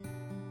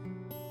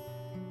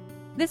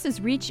This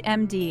is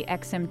ReachMD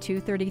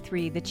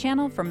XM233, the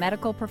channel for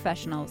medical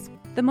professionals.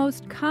 The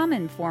most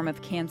common form of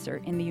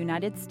cancer in the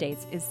United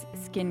States is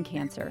skin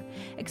cancer.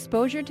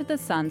 Exposure to the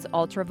sun's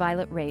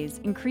ultraviolet rays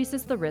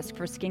increases the risk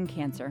for skin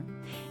cancer.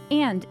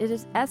 And it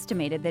is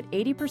estimated that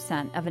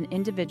 80% of an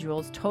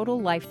individual's total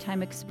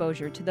lifetime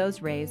exposure to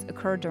those rays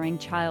occur during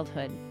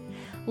childhood.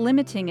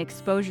 Limiting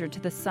exposure to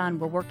the sun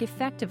will work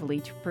effectively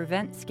to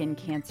prevent skin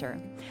cancer.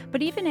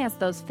 But even as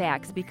those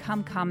facts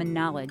become common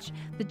knowledge,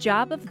 the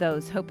job of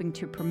those hoping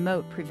to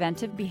promote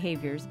preventive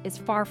behaviors is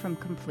far from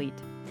complete.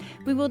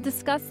 We will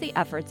discuss the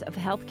efforts of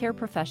healthcare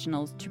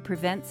professionals to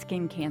prevent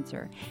skin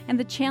cancer and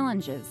the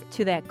challenges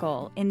to that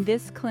goal in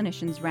this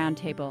Clinicians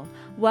Roundtable.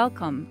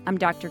 Welcome, I'm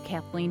Dr.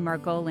 Kathleen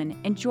Margolin,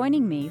 and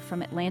joining me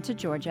from Atlanta,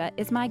 Georgia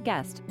is my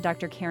guest,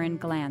 Dr. Karen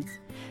Glantz.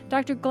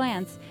 Dr.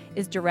 Glantz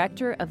is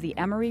Director of the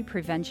Emory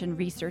Prevention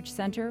Research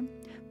Center,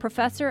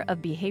 Professor of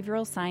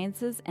Behavioral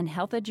Sciences and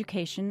Health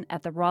Education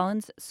at the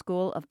Rollins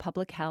School of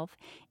Public Health,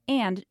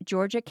 and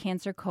Georgia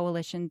Cancer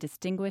Coalition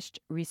Distinguished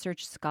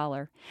Research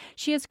Scholar.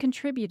 She has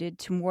contributed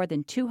to more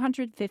than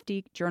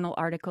 250 journal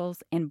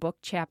articles and book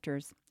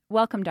chapters.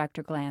 Welcome,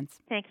 Dr. Glantz.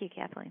 Thank you,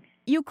 Kathleen.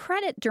 You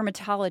credit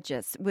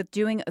dermatologists with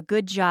doing a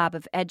good job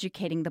of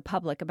educating the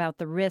public about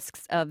the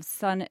risks of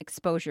sun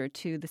exposure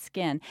to the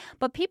skin,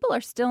 but people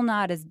are still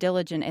not as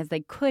diligent as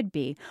they could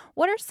be.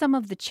 What are some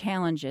of the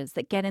challenges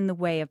that get in the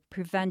way of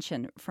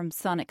prevention from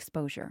sun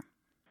exposure?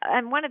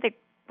 And one of the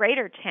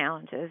greater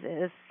challenges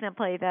is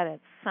simply that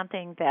it's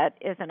something that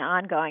is an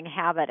ongoing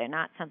habit and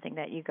not something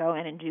that you go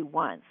in and do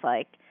once,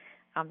 like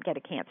get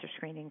a cancer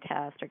screening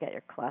test or get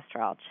your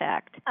cholesterol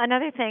checked.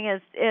 Another thing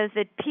is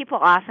that people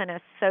often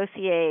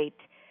associate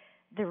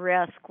the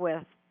risk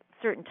with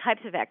certain types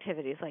of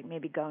activities, like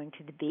maybe going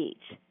to the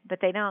beach, but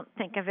they don't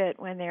think of it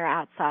when they're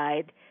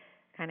outside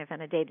kind of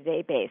on a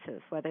day-to-day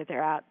basis, whether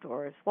they're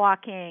outdoors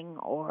walking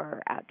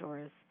or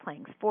outdoors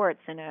playing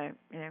sports in a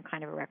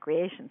kind of a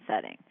recreation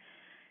setting.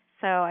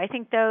 So I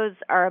think those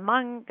are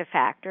among the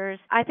factors.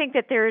 I think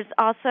that there's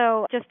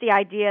also just the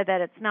idea that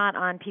it's not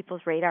on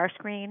people's radar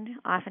screen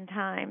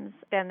oftentimes.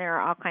 Then there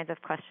are all kinds of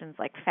questions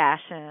like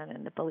fashion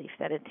and the belief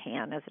that a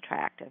tan is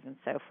attractive and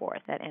so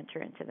forth that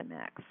enter into the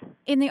mix.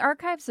 In the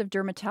Archives of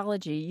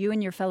Dermatology, you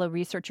and your fellow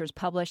researchers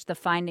published the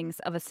findings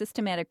of a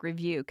systematic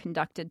review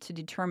conducted to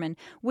determine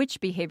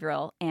which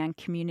behavioral and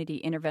community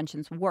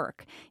interventions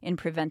work in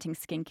preventing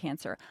skin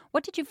cancer.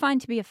 What did you find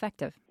to be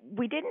effective?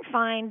 We didn't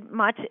find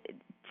much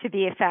to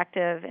be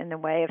effective in the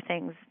way of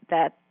things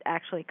that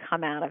actually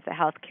come out of the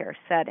healthcare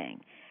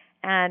setting.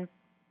 And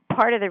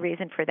part of the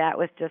reason for that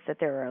was just that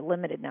there were a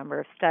limited number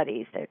of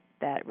studies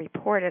that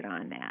reported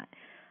on that.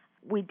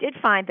 We did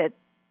find that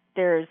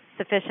there's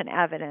sufficient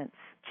evidence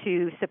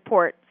to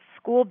support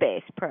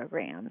school-based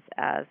programs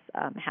as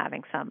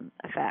having some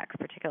effects,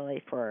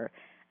 particularly for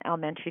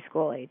elementary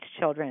school-age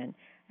children,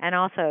 and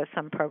also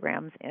some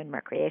programs in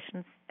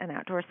recreation and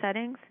outdoor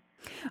settings.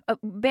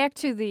 Back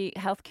to the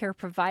healthcare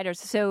providers.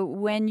 So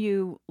when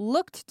you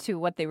looked to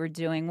what they were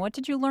doing, what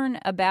did you learn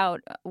about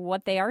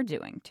what they are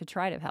doing to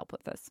try to help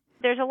with this?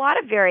 There's a lot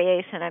of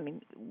variation. I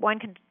mean, one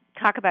can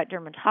talk about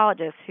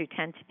dermatologists who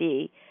tend to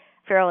be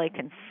fairly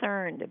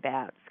concerned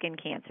about skin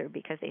cancer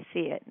because they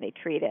see it and they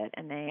treat it,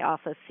 and they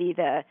also see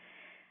the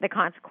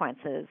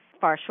consequences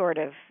far short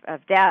of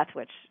death,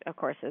 which, of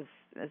course, is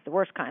the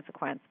worst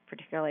consequence,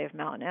 particularly of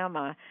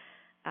melanoma.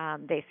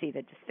 They see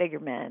the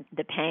disfigurement,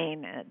 the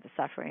pain, the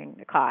suffering,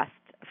 the cost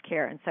of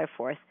care, and so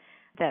forth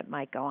that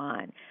might go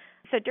on.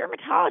 So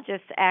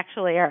dermatologists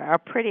actually are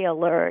pretty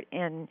alert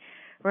in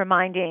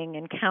reminding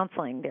and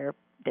counseling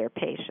their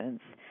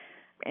patients.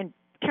 In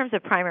terms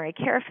of primary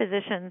care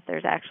physicians,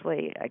 there's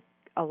actually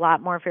a lot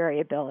more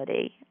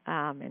variability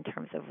in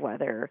terms of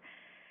whether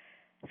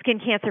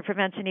skin cancer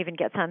prevention even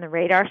gets on the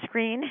radar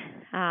screen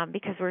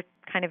because we're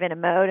kind of in a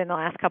mode in the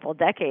last couple of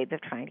decades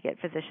of trying to get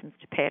physicians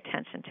to pay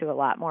attention to a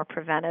lot more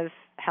preventive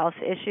health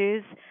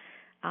issues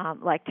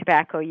like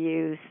tobacco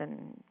use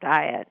and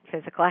diet,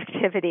 physical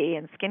activity,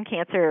 and skin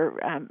cancer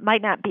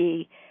might not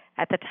be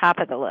at the top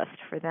of the list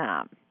for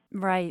them.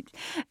 Right.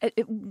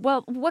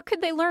 Well, what could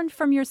they learn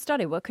from your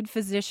study? What could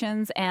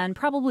physicians and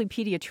probably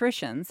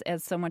pediatricians,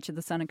 as so much of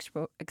the sun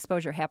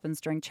exposure happens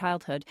during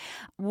childhood,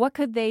 what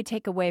could they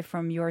take away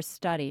from your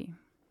study?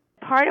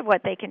 Part of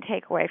what they can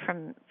take away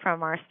from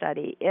our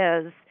study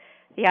is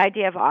the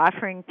idea of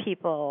offering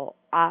people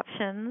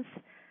options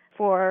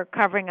for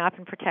covering up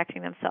and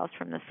protecting themselves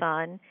from the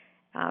sun,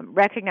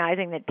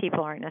 recognizing that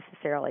people aren't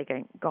necessarily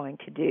going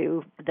to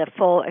do the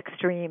full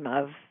extreme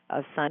of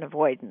sun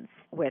avoidance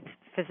with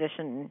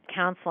physician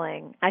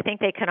counseling. I think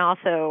they can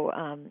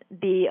also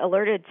be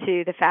alerted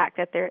to the fact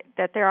that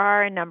there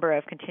are a number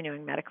of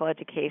continuing medical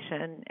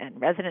education and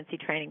residency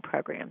training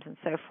programs and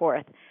so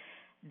forth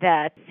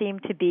that seem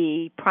to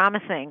be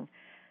promising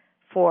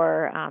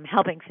for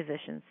helping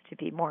physicians to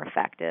be more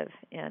effective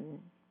in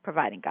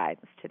providing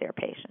guidance to their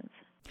patients.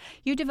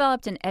 You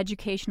developed an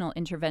educational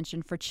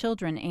intervention for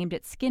children aimed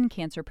at skin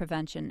cancer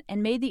prevention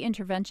and made the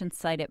intervention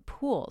site at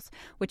pools,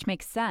 which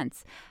makes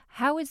sense.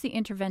 How is the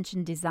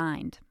intervention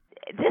designed?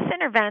 This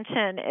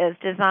intervention is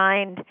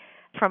designed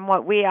from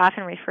what we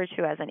often refer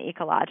to as an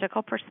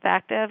ecological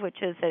perspective, which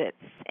is that it's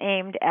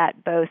aimed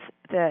at both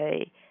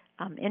the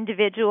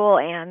individual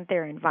and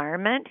their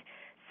environment.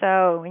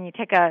 So when you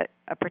take a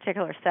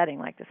particular setting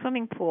like the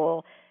swimming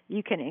pool,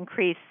 you can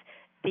increase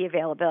the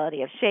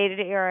availability of shaded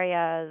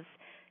areas.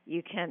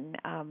 You can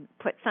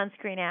put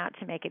sunscreen out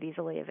to make it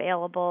easily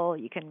available.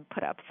 You can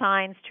put up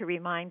signs to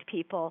remind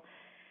people.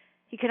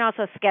 You can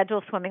also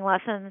schedule swimming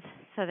lessons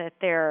so that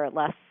they're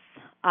less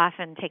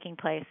often taking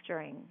place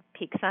during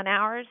peak sun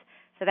hours.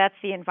 So that's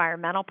the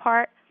environmental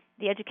part.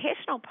 The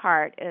educational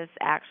part is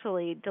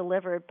actually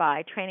delivered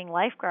by training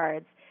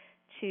lifeguards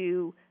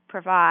to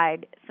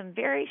provide some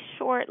very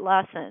short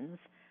lessons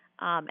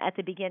at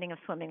the beginning of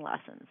swimming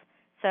lessons.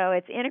 So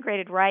it's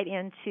integrated right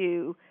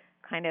into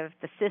kind of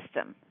the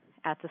system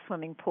at the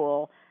swimming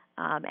pool,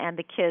 and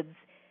the kids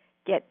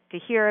get to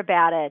hear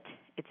about it.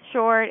 It's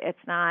short.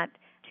 It's not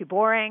too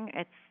boring.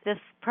 This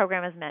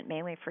program is meant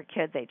mainly for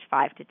kids age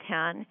 5 to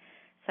 10,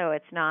 so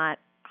it's not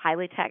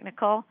highly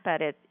technical,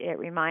 but it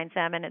reminds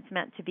them, and it's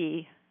meant to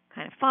be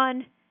kind of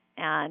fun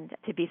and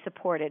to be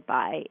supported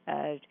by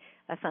a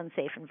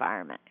sun-safe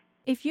environment.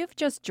 If you've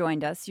just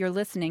joined us, you're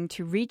listening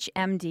to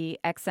ReachMD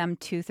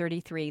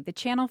XM233, the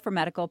channel for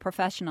medical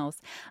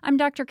professionals. I'm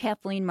Dr.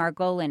 Kathleen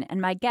Margolin,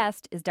 and my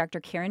guest is Dr.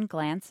 Karen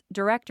Glantz,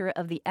 director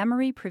of the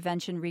Emory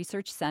Prevention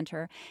Research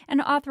Center and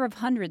author of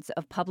hundreds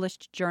of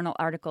published journal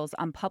articles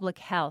on public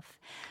health.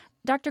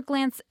 Dr.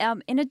 Glantz,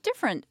 in a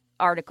different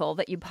article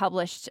that you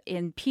published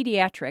in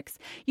Pediatrics,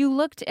 you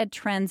looked at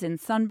trends in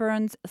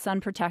sunburns, sun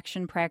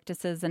protection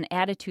practices, and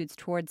attitudes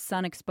towards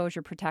sun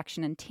exposure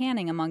protection and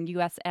tanning among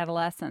U.S.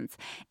 adolescents,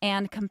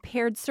 and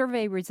compared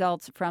survey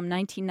results from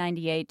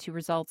 1998 to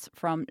results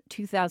from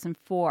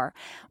 2004.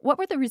 What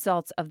were the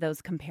results of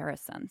those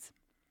comparisons?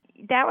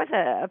 That was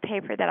a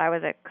paper that I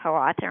was a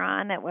co-author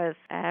on that was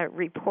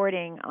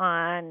reporting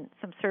on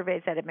some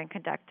surveys that had been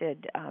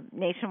conducted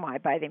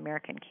nationwide by the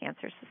American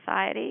Cancer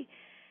Society.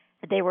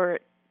 They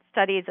were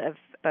studies of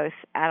both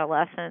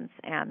adolescents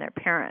and their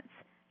parents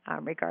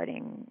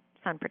regarding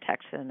sun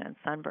protection and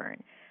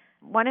sunburn.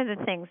 One of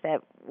the things that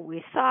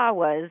we saw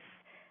was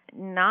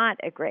not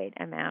a great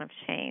amount of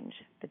change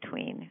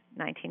between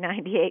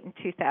 1998 and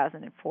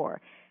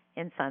 2004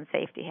 in sun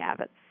safety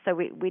habits. So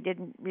we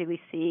didn't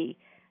really see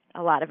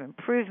a lot of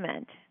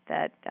improvement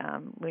that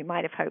we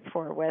might have hoped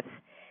for with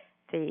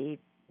the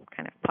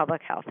kind of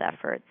public health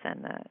efforts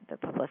and the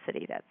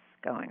publicity that's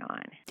going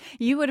on.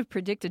 You would have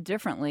predicted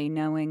differently,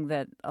 knowing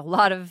that a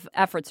lot of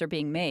efforts are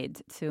being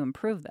made to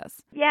improve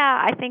this.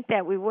 Yeah, I think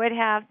that we would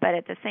have, but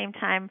at the same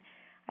time,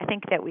 I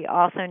think that we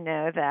also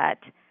know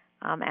that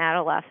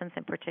adolescents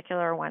in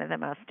particular are one of the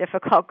most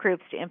difficult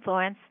groups to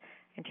influence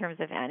in terms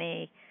of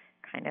any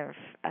kind of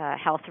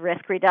health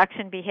risk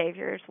reduction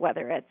behaviors,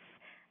 whether it's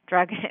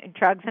drugs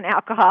and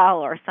alcohol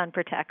or sun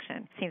protection.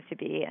 It seems to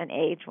be an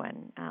age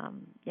when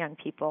young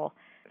people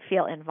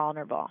feel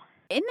invulnerable.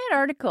 In that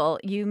article,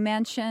 you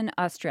mention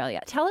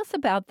Australia. Tell us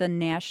about the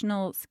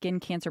National Skin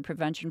Cancer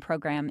Prevention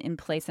Program in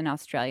place in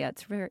Australia.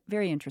 It's very,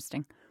 very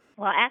interesting.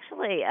 Well,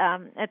 actually,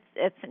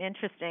 it's an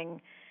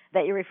interesting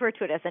that you refer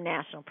to it as a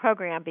national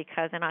program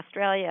because in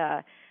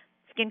Australia,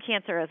 skin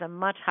cancer is a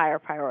much higher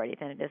priority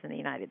than it is in the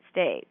United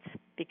States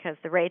because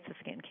the rates of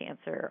skin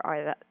cancer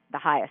are the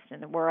highest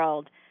in the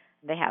world.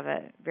 They have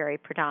a very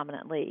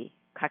predominantly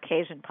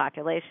Caucasian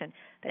population,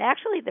 but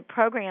actually the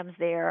programs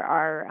there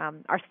are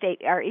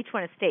each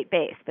one is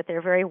state-based, but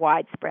they're very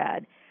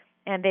widespread,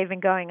 and they've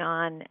been going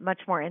on much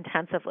more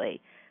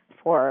intensively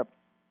for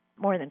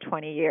more than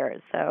 20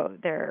 years. So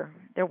they're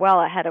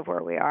well ahead of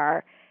where we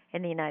are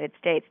in the United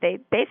States. They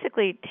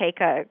basically take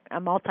a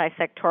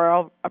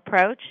multi-sectoral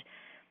approach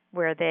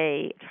where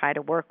they try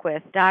to work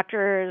with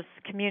doctors,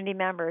 community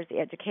members, the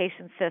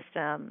education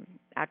system,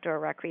 outdoor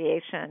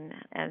recreation,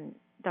 and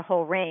the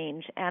whole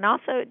range. And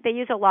also they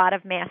use a lot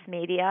of mass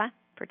media.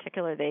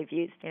 Particularly they've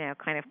used,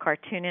 kind of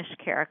cartoonish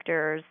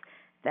characters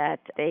that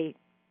they,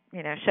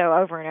 show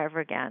over and over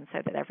again so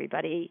that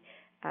everybody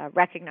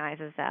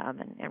recognizes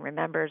them and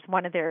remembers.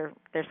 One of their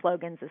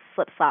slogans is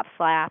slip, slop,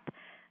 slap,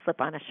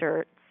 slip on a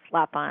shirt,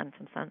 slap on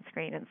some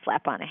sunscreen, and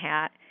slap on a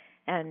hat.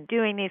 And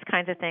doing these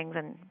kinds of things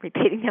and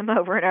repeating them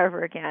over and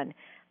over again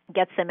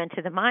gets them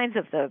into the minds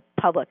of the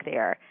public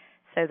there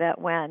so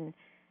that when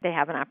they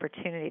have an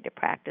opportunity to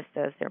practice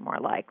those, they're more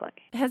likely.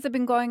 Has it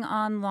been going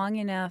on long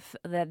enough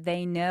that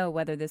they know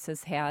whether this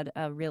has had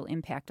a real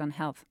impact on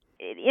health?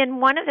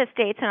 In one of the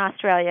states in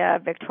Australia,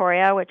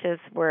 Victoria, which is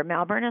where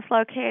Melbourne is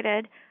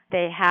located,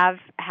 they have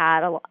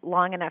had a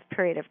long enough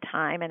period of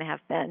time and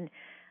have been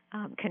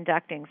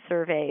conducting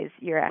surveys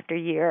year after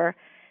year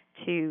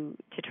to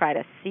try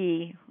to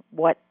see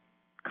what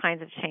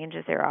kinds of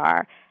changes there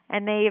are.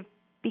 And they've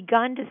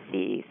begun to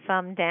see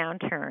some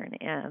downturn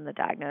in the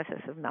diagnosis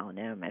of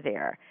melanoma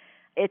there.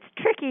 It's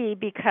tricky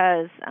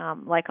because,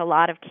 like a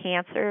lot of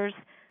cancers,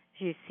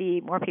 you see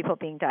more people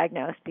being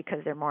diagnosed because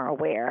they're more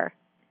aware.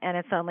 And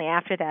it's only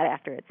after that,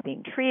 after it's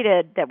being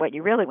treated, that what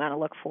you really want to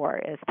look for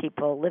is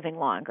people living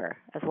longer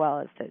as well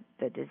as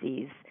the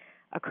disease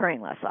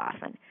occurring less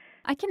often.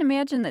 I can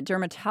imagine that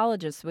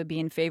dermatologists would be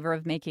in favor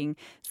of making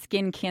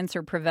skin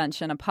cancer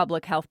prevention a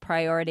public health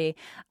priority.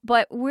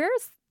 But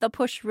where's the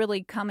push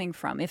really coming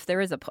from, if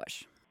there is a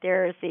push?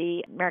 There's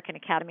the American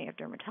Academy of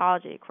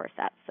Dermatology. Of course,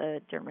 that's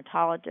the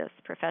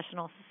Dermatologist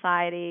Professional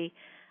Society,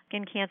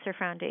 Skin Cancer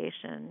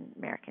Foundation,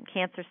 American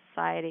Cancer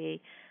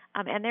Society.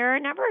 And there are a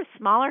number of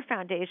smaller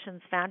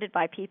foundations founded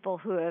by people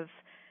who have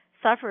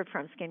suffered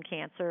from skin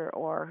cancer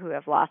or who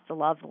have lost a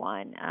loved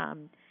one.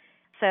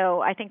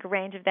 So I think a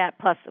range of that,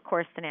 plus, of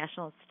course, the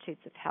National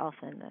Institutes of Health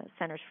and the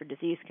Centers for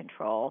Disease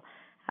Control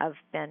have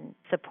been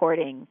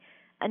supporting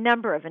a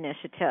number of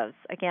initiatives.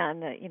 Again,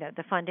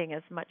 the funding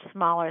is much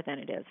smaller than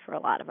it is for a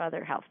lot of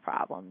other health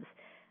problems,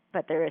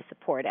 but there is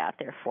support out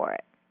there for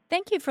it.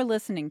 Thank you for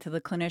listening to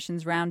the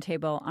Clinicians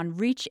Roundtable on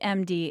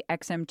ReachMD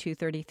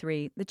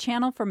XM233, the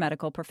channel for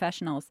medical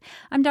professionals.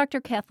 I'm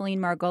Dr. Kathleen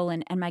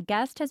Margolin, and my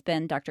guest has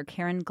been Dr.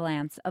 Karen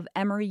Glantz of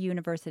Emory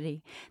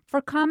University.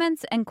 For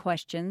comments and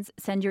questions,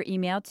 send your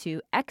email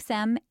to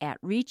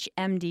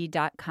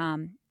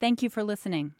xm@reachmd.com. Thank you for listening.